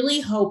I really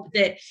hope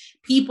that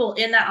people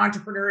in that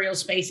entrepreneurial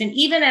space, and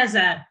even as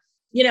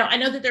I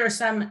know that there are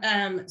some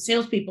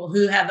salespeople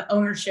who have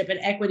ownership and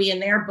equity in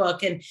their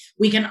book, and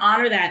we can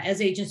honor that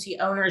as agency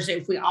owners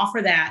if we offer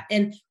that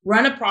and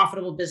run a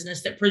profitable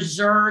business that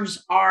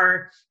preserves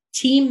our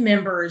team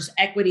members'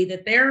 equity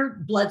that they're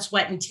blood,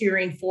 sweat, and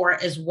tearing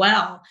for as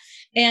well.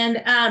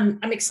 And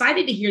I'm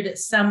excited to hear that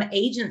some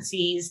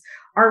agencies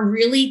are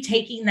really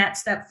taking that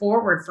step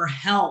forward for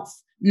health,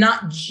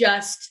 not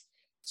just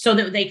so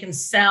that they can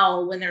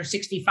sell when they're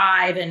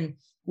 65 and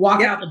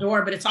walk out the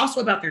door, but it's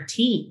also about their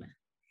team.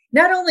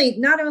 Not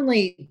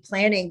only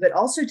planning, but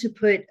also to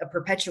put a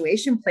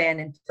perpetuation plan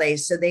in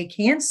place so they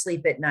can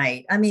sleep at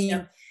night. I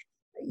mean,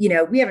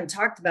 we haven't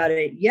talked about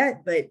it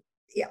yet, but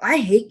I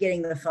hate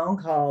getting the phone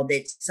call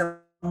that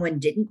someone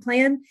didn't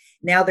plan.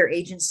 Now their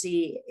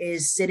agency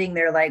is sitting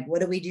there like, what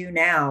do we do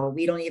now?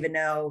 We don't even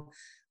know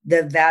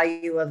the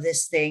value of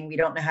this thing. We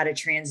don't know how to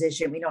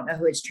transition. We don't know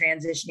who it's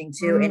transitioning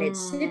to. And it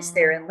sits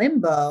there in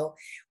limbo,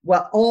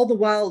 while all the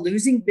while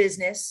losing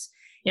business.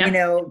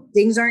 Yep.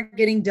 Things aren't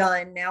getting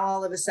done. Now,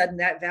 all of a sudden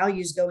that value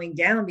is going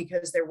down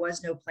because there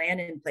was no plan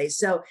in place.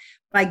 So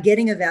by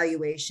getting a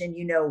valuation,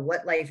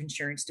 what life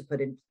insurance to put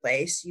in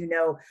place,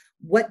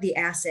 what the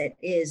asset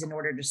is in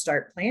order to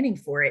start planning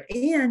for it.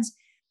 And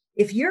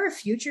if you're a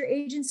future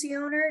agency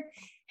owner,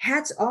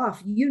 hats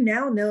off. You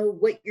now know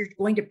what you're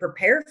going to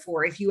prepare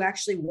for if you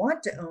actually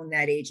want to own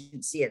that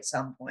agency at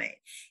some point.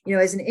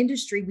 As an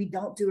industry, we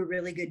don't do a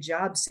really good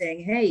job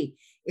saying, hey,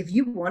 if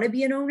you want to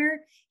be an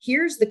owner,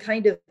 here's the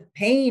kind of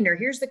pain or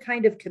here's the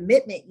kind of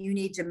commitment you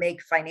need to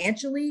make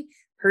financially,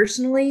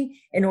 personally,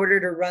 in order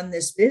to run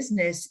this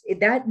business.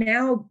 That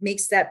now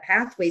makes that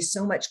pathway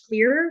so much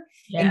clearer,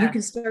 and you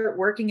can start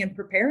working and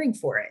preparing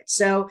for it.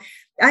 So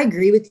I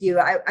agree with you.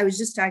 I was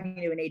just talking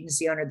to an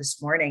agency owner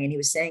this morning, and he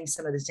was saying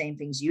some of the same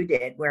things you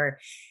did, where,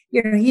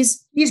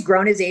 he's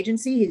grown his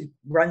agency. He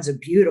runs a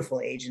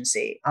beautiful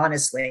agency,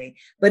 honestly,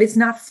 but it's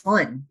not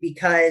fun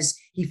because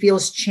he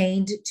feels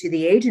chained to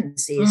the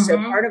agency. Mm-hmm. So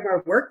part of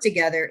our work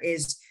together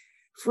is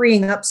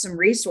freeing up some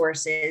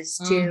resources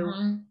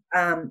to,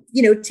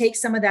 take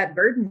some of that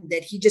burden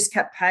that he just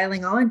kept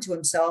piling on to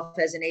himself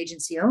as an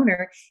agency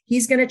owner.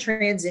 He's going to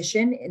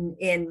transition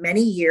in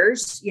many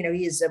years. He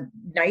has a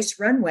nice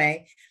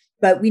runway,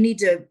 but we need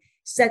to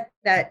set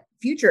that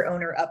future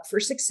owner up for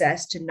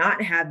success to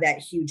not have that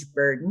huge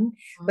burden,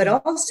 but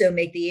also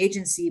make the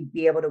agency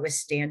be able to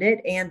withstand it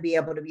and be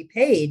able to be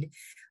paid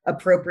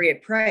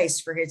appropriate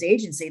price for his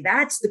agency.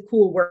 That's the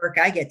cool work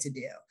I get to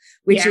do,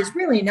 which is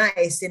really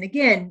nice. And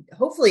again,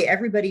 hopefully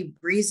everybody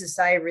breathes a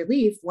sigh of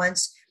relief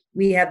once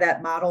we have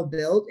that model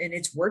built and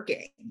it's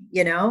working.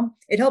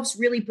 It helps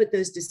really put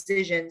those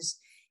decisions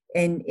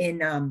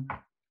in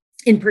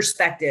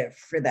perspective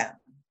for them.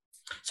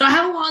 So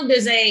how long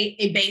does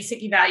a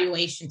basic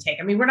evaluation take?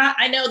 I mean,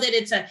 I know that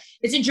it's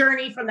a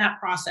journey from that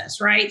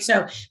process, right?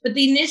 So, but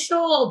the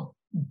initial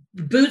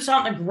boots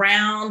on the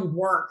ground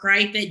work,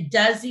 right? That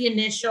does the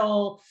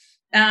initial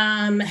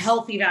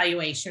health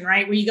evaluation,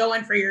 right? Where you go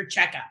in for your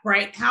checkup,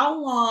 right? How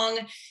long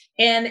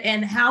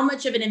and how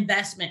much of an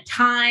investment,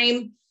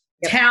 time,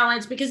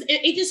 talents, because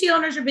agency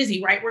owners are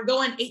busy, right? We're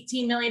going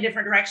 18 million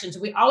different directions.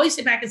 We always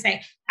sit back and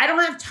say, I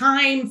don't have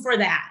time for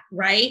that,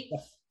 right?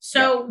 Yep.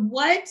 So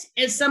what,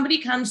 as somebody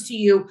comes to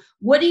you,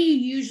 what do you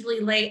usually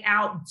lay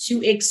out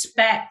to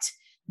expect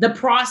the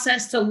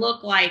process to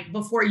look like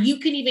before you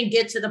can even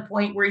get to the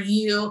point where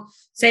you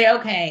say,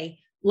 okay,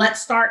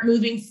 let's start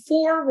moving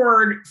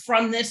forward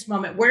from this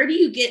moment? Where do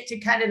you get to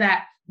kind of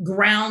that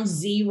ground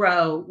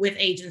zero with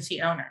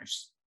agency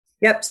owners?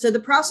 Yep. So the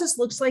process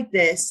looks like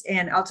this,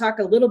 and I'll talk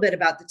a little bit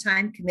about the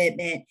time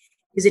commitment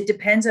because it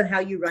depends on how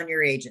you run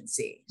your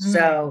agency. Mm-hmm.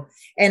 So,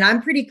 and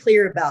I'm pretty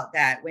clear about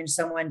that when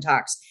someone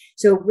talks.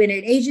 So when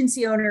an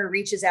agency owner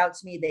reaches out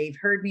to me, they've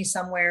heard me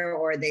somewhere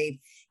or they've,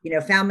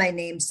 found my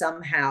name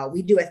somehow.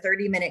 We do a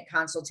 30-minute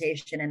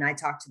consultation and I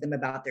talk to them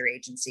about their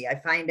agency. I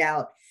find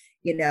out,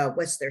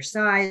 what's their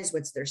size,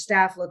 what's their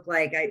staff look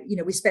like.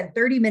 We spend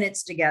 30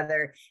 minutes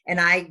together and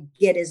I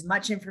get as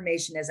much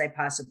information as I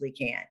possibly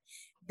can.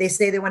 They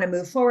say they want to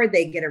move forward,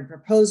 they get a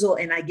proposal,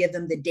 and I give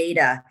them the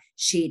data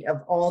sheet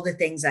of all the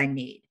things I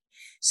need.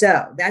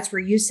 So that's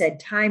where you said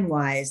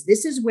time-wise,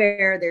 this is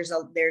where there's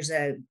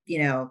a,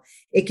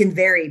 it can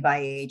vary by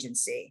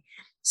agency.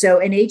 So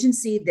an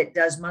agency that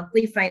does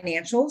monthly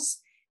financials,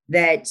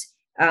 that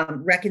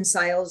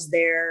reconciles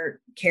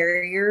their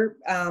carrier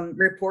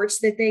reports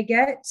that they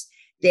get,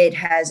 that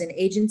has an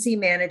agency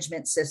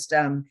management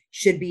system,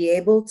 should be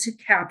able to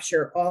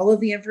capture all of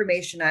the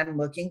information I'm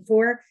looking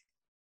for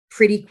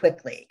pretty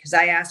quickly, because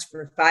I ask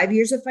for 5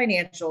 years of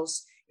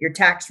financials, your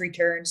tax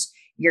returns,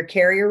 your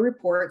carrier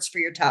reports for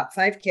your top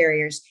 5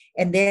 carriers.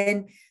 And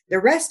then the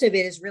rest of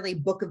it is really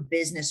book of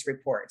business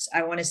reports.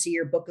 I want to see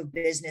your book of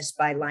business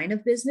by line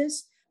of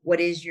business. What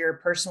is your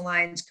personal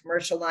lines,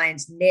 commercial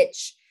lines,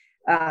 niche,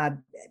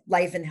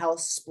 life and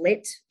health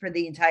split for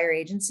the entire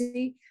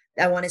agency?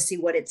 I want to see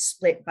what it's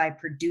split by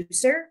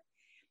producer.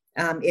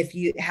 How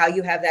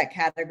you have that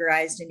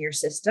categorized in your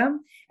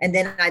system. And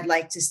then I'd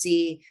like to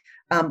see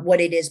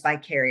what it is by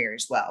carrier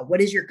as well.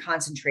 What is your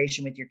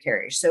concentration with your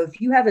carriers? So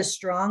if you have a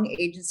strong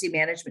agency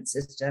management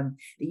system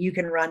that you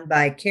can run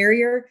by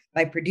carrier,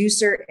 by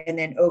producer, and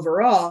then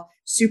overall,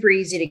 super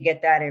easy to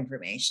get that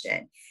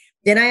information.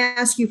 Then I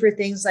ask you for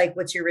things like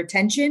what's your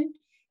retention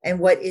and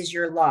what is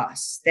your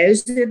loss?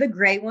 Those are the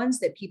gray ones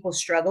that people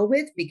struggle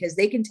with because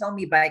they can tell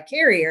me by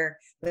carrier,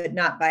 but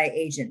not by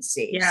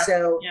agency. Yep.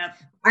 So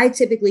I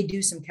typically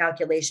do some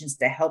calculations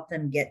to help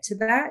them get to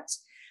that.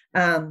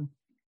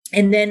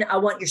 And then I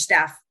want your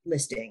staff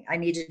listing. I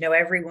need to know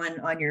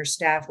everyone on your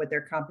staff, what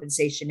their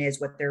compensation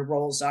is, what their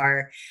roles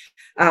are.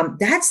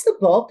 That's the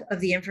bulk of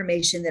the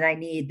information that I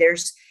need.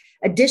 There's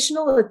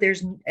additional,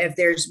 if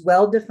there's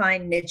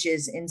well-defined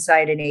niches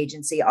inside an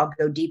agency, I'll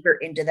go deeper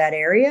into that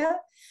area.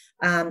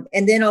 And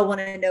then I'll want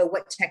to know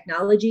what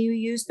technology you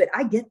use, but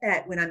I get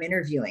that when I'm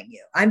interviewing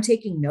you. I'm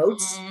taking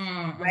notes,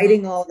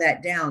 writing all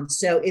that down.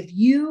 So if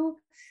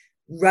you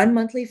run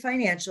monthly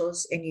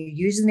financials, and you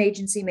use an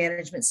agency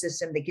management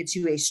system that gets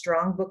you a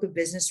strong book of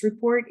business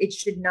report, it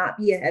should not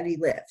be a heavy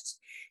lift.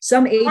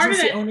 Some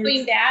agency owners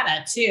doing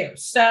data too.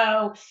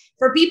 So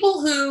for people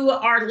who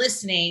are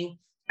listening,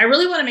 I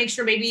really want to make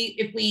sure maybe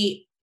if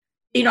we,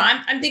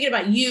 I'm thinking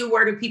about you,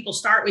 where do people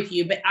start with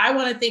you? But I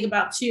want to think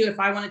about too, if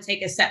I want to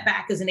take a step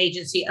back as an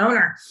agency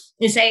owner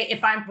and say,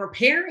 if I'm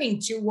preparing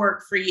to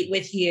work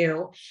with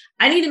you,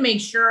 I need to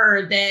make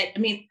sure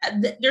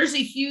that, there's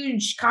a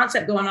huge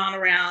concept going on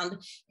around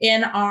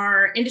in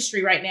our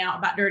industry right now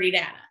about dirty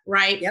data,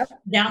 right? Yep.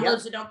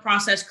 Downloads that don't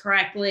process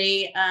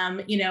correctly.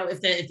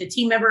 If the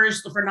team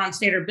members for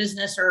non-standard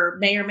business or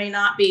may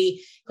not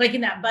be clicking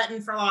that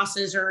button for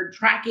losses or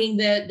tracking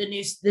the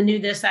new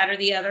this, that, or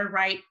the other,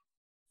 right?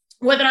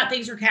 Whether or not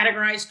things are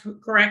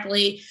categorized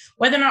correctly,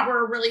 whether or not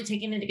we're really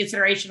taking into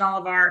consideration all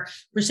of our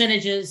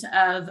percentages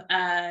of,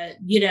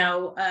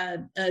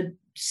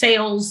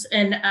 sales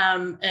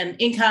and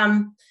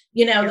income,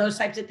 those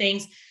types of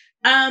things.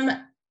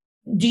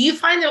 Do you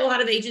find that a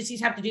lot of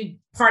agencies have to do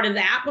part of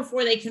that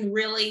before they can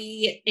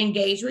really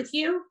engage with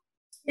you?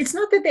 It's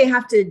not that they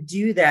have to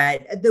do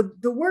that.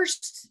 The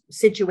worst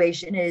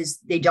situation is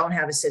they don't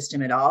have a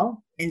system at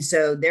all. And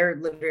so they're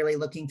literally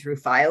looking through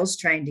files,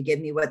 trying to give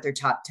me what their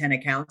top 10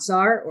 accounts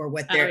are or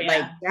what they're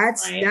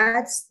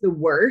that's the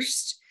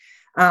worst.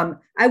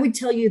 I would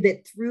tell you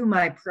that through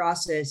my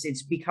process, it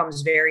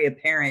becomes very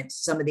apparent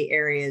some of the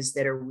areas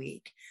that are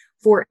weak.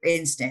 For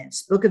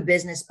instance, book of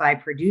business by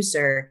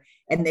producer,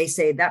 and they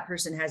say that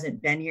person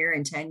hasn't been here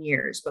in 10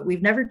 years, but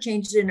we've never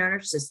changed it in our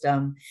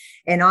system.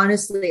 And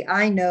honestly,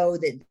 I know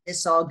that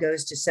this all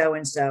goes to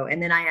so-and-so.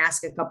 And then I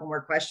ask a couple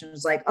more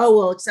questions like, oh,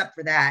 well, except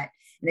for that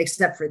and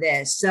except for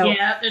this. So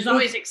yeah, there's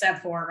always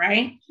except for,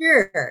 right?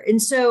 Sure.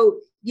 And so,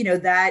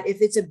 that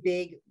if it's a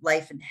big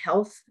life and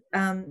health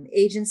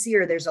agency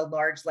or there's a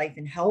large life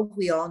and health,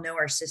 we all know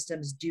our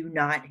systems do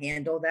not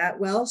handle that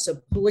well. So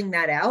pulling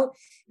that out,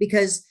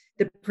 because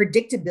the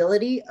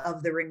predictability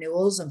of the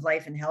renewals of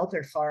life and health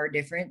are far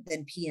different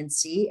than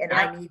P&C, and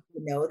I need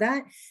to know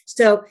that.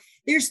 So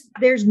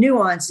there's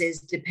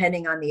nuances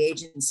depending on the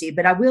agency,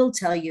 but I will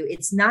tell you,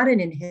 it's not an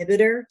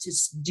inhibitor to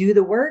do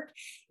the work.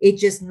 It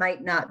just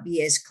might not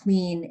be as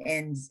clean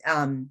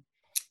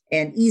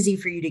and easy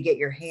for you to get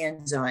your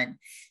hands on.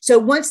 So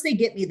once they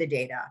get me the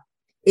data,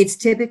 it's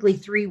typically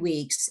 3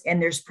 weeks,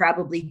 and there's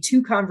probably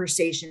 2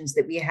 conversations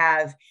that we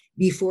have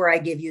before I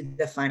give you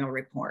the final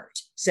report.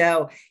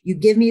 So you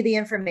give me the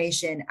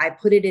information, I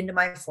put it into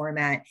my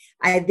format.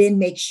 I then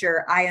make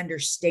sure I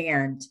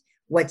understand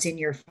what's in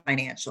your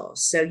financials.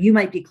 So you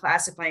might be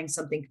classifying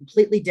something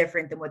completely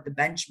different than what the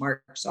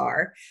benchmarks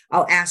are.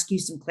 I'll ask you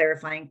some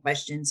clarifying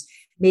questions,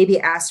 maybe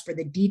ask for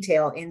the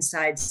detail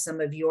inside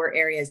some of your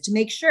areas to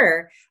make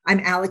sure I'm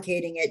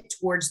allocating it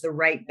towards the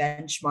right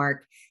benchmark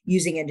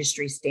using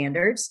industry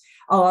standards.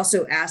 I'll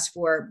also ask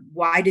for,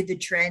 why did the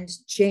trend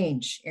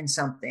change in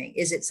something?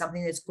 Is it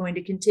something that's going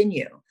to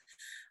continue?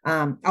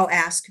 I'll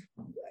ask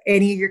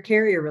any of your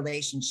carrier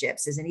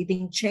relationships. Has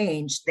anything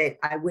changed that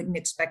I wouldn't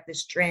expect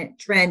this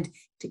trend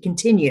to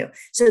continue?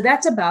 So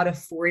that's about a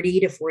 40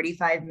 to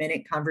 45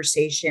 minute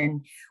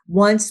conversation,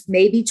 once,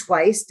 maybe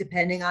twice,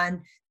 depending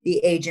on the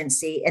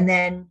agency. And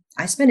then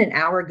I spend an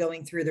hour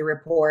going through the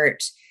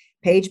report,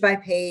 page by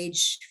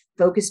page,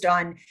 focused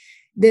on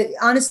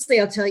honestly,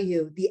 I'll tell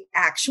you, the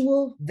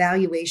actual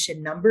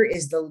valuation number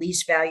is the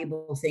least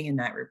valuable thing in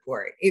that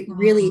report. It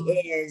really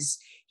is.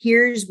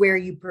 Here's where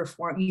you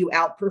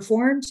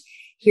outperformed.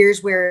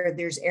 Here's where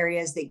there's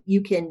areas that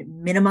you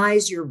can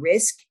minimize your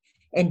risk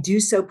and do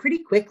so pretty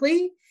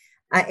quickly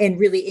and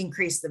really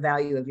increase the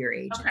value of your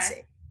agency.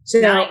 Okay. So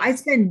nice. I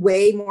spend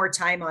way more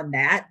time on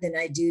that than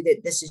I do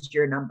that this is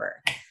your number.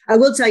 I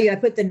will tell you, I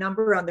put the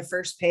number on the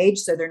first page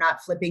so they're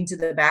not flipping to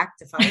the back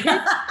to find it.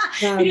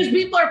 Because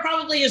people are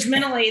probably just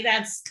mentally,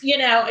 that's,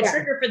 a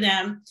trigger for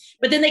them,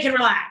 but then they can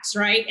relax,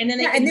 right? And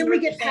then we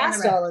get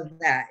past all of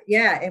that.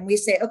 Yeah. And we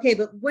say, okay,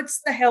 but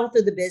what's the health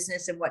of the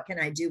business and what can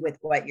I do with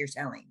what you're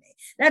telling me?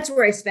 That's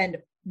where I spend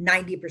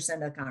 90%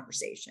 of the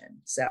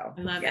conversation. So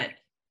I love it.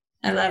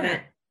 I love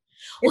it.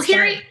 Well,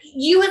 Carrie,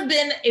 you have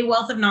been a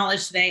wealth of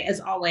knowledge today, as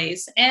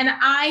always. And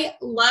I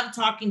love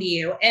talking to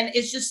you. And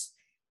it's just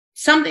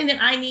something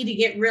that I need to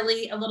get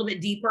really a little bit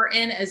deeper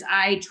in as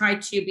I try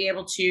to be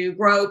able to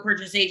grow,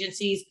 purchase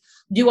agencies,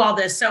 do all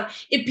this. So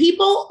if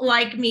people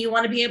like me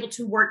want to be able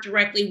to work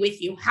directly with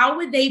you, how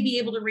would they be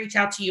able to reach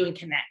out to you and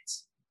connect?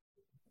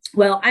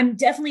 Well, I'm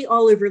definitely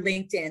all over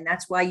LinkedIn.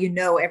 That's why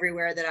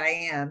everywhere that I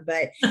am.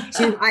 But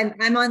so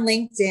I'm on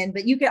LinkedIn.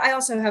 But I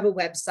also have a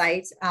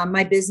website.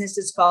 My business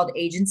is called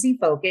Agency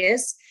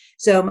Focus.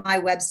 So my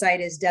website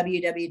is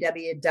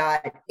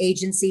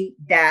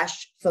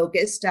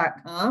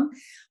www.agency-focus.com,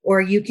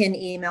 or you can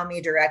email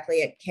me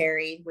directly at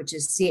Carey, which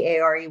is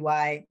CAREY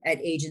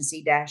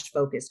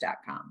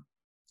 @agency-focus.com.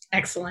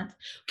 Excellent.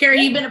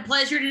 Carrie, you've been a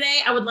pleasure today.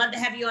 I would love to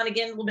have you on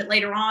again a little bit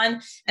later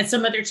on at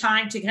some other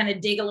time to kind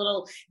of dig a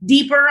little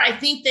deeper. I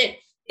think that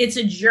It's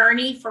a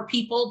journey for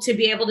people to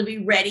be able to be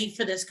ready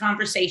for this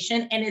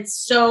conversation. And it's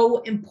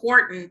so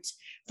important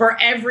for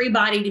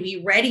everybody to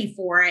be ready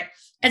for it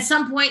at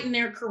some point in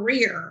their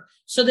career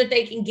so that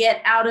they can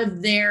get out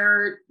of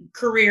their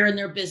career and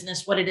their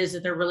business what it is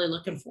that they're really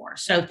looking for.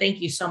 So thank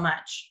you so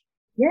much.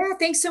 Yeah,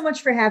 thanks so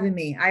much for having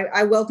me.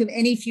 I welcome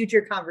any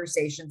future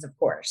conversations, of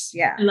course.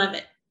 Yeah. I love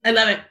it. I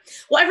love it.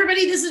 Well,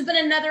 everybody, this has been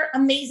another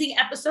amazing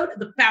episode of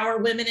the Power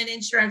Women in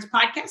Insurance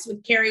podcast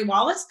with Carrie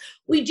Wallace.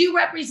 We do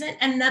represent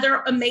another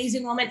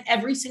amazing woman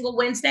every single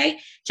Wednesday.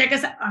 Check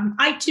us out on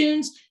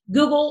iTunes,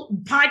 Google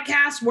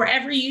Podcasts,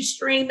 wherever you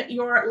stream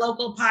your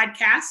local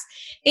podcasts.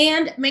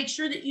 And make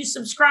sure that you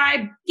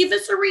subscribe. Give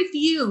us a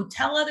review.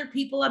 Tell other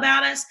people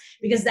about us,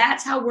 because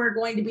that's how we're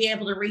going to be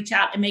able to reach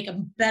out and make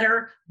a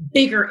better,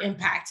 bigger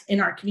impact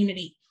in our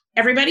community.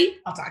 Everybody,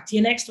 I'll talk to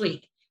you next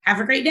week. Have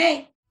a great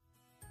day.